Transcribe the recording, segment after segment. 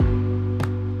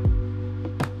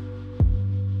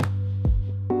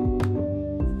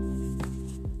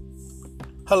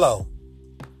Hello,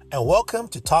 and welcome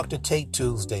to Talk to Tate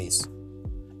Tuesdays.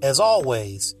 As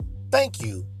always, thank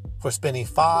you for spending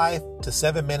 5 to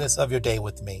 7 minutes of your day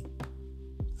with me.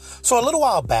 So a little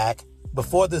while back,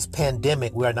 before this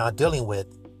pandemic we are now dealing with,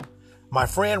 my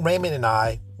friend Raymond and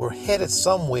I were headed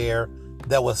somewhere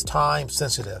that was time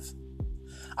sensitive.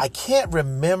 I can't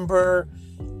remember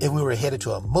if we were headed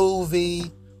to a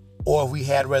movie or if we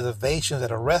had reservations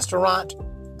at a restaurant,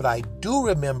 but I do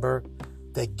remember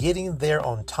that getting there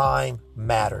on time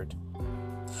mattered.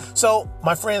 So,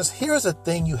 my friends, here's the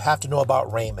thing you have to know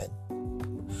about Raymond.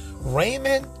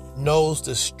 Raymond knows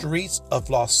the streets of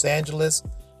Los Angeles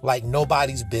like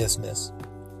nobody's business.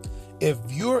 If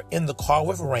you're in the car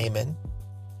with Raymond,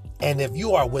 and if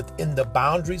you are within the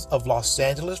boundaries of Los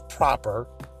Angeles proper,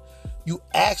 you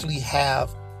actually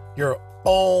have your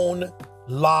own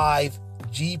live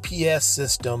GPS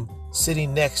system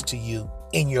sitting next to you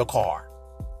in your car.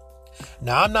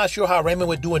 Now, I'm not sure how Raymond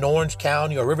would do in Orange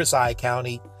County or Riverside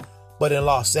County, but in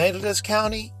Los Angeles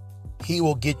County, he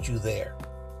will get you there.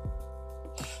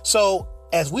 So,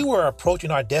 as we were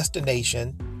approaching our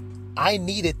destination, I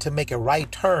needed to make a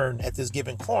right turn at this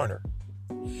given corner.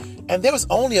 And there was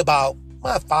only about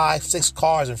 5-6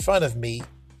 cars in front of me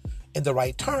in the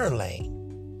right turn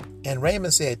lane. And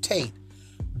Raymond said, "Tate,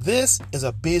 this is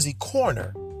a busy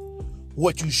corner.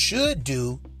 What you should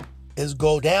do is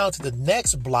go down to the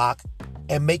next block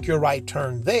and make your right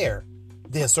turn there,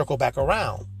 then circle back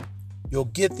around. You'll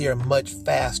get there much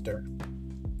faster."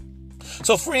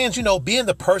 So friends, being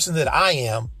the person that I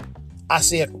am, I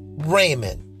said,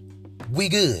 "Raymond, we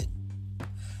good."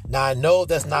 Now I know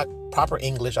that's not proper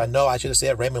English. I know I should have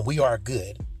said, "Raymond, we are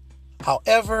good."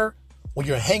 However, when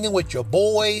you're hanging with your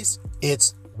boys,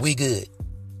 it's "we good."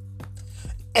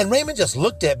 And Raymond just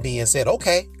looked at me and said,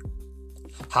 "Okay.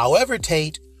 However,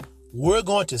 Tate, we're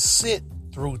going to sit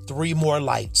through 3 more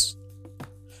lights."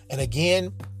 And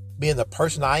again, being the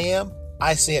person I am,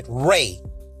 I said, "Ray,"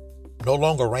 no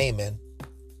longer Raymond.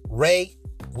 "Ray,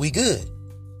 we good."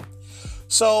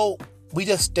 So we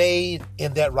just stayed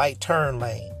in that right turn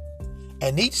lane.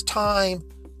 And each time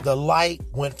the light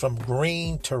went from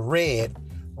green to red,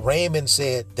 Raymond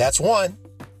said, "That's 1.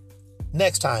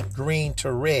 Next time, green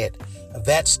to red,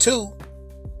 "That's 2.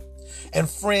 And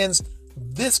friends,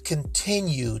 this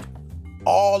continued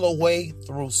all the way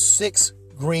through 6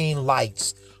 green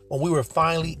lights when we were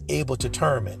finally able to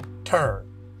turn.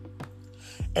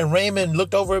 And Raymond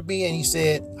looked over at me and he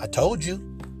said, "I told you."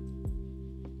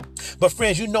 But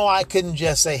friends, I couldn't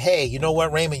just say, "Hey, you know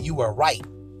what, Raymond, you were right."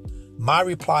 My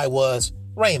reply was,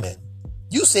 "Raymond,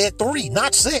 you said 3,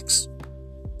 not 6.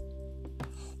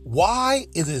 Why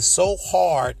is it so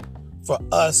hard for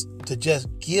us to just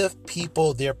give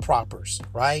people their propers,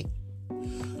 right?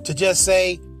 To just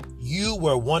say, you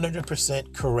were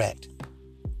 100% correct.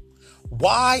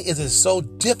 Why is it so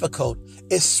difficult,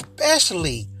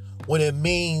 especially when it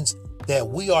means that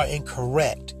we are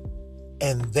incorrect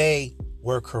and they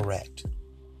were correct?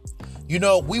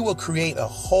 We will create a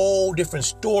whole different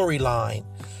storyline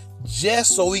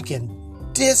just so we can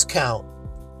discount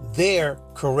their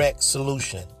correct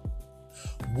solution.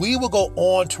 We will go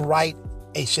on to write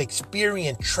a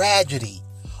Shakespearean tragedy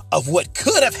of what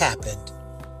could have happened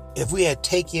if we had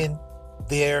taken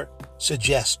their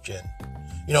suggestion.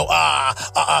 If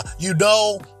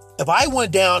I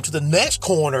went down to the next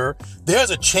corner,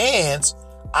 there's a chance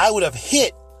I would have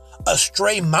hit a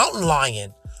stray mountain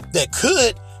lion that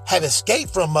could have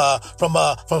escaped from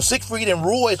Siegfried and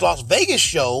Roy's Las Vegas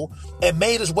show and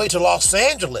made his way to Los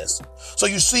Angeles. So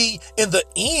you see, in the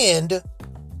end,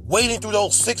 waiting through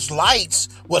those 6 lights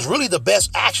was really the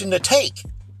best action to take.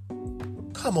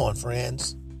 Come on,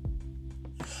 friends.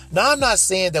 Now, I'm not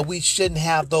saying that we shouldn't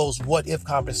have those what-if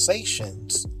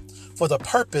conversations for the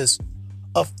purpose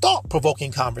of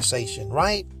thought-provoking conversation,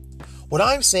 right? What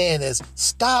I'm saying is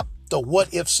stop the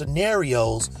what-if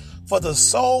scenarios for the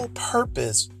sole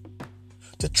purpose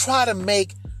to try to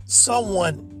make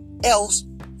someone else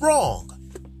wrong.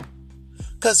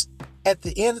 Because at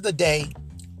the end of the day,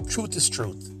 truth is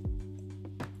truth.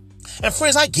 And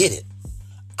friends, I get it.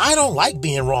 I don't like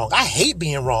being wrong. I hate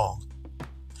being wrong.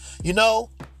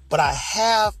 But I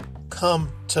have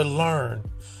come to learn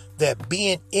that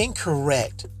being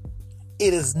incorrect,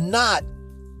 it is not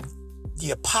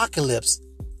the apocalypse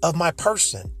of my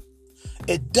person.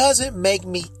 It doesn't make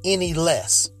me any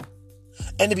less.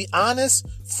 And to be honest,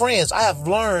 friends, I have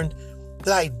learned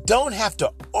that I don't have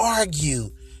to argue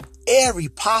every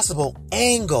possible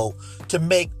angle to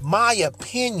make my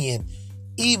opinion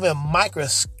even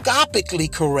microscopically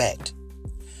correct.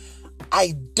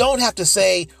 I don't have to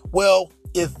say, well,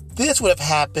 if this would have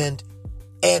happened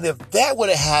and if that would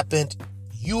have happened,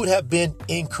 you would have been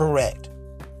incorrect.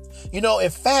 In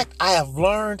fact, I have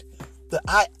learned that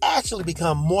I actually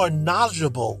become more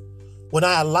knowledgeable when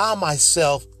I allow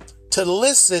myself to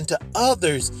listen to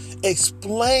others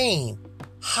explain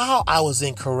how I was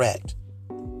incorrect.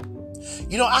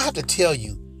 I have to tell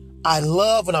you, I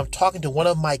love when I'm talking to one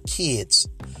of my kids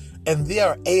and they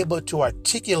are able to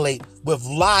articulate with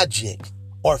logic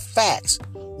or facts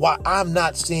while I'm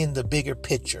not seeing the bigger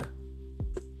picture.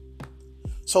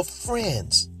 So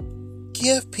friends,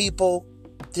 give people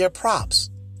their props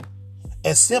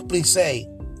and simply say,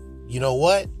 you know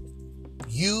what?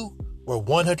 You were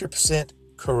 100%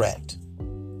 correct.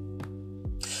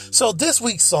 So this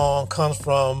week's song comes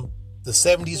from the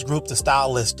 70s group, The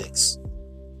Stylistics.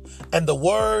 And the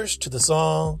words to the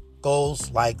song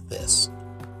goes like this.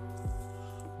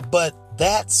 But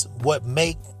that's what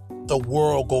make the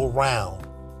world go round.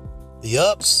 The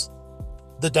ups,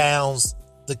 the downs,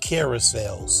 the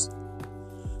carousels.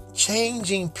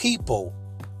 Changing people,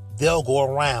 they'll go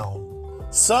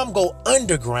around. Some go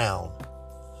underground.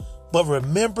 But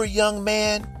remember, young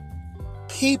man,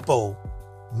 people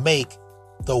make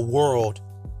the world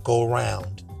go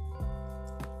round.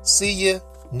 See you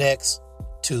next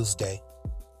Tuesday.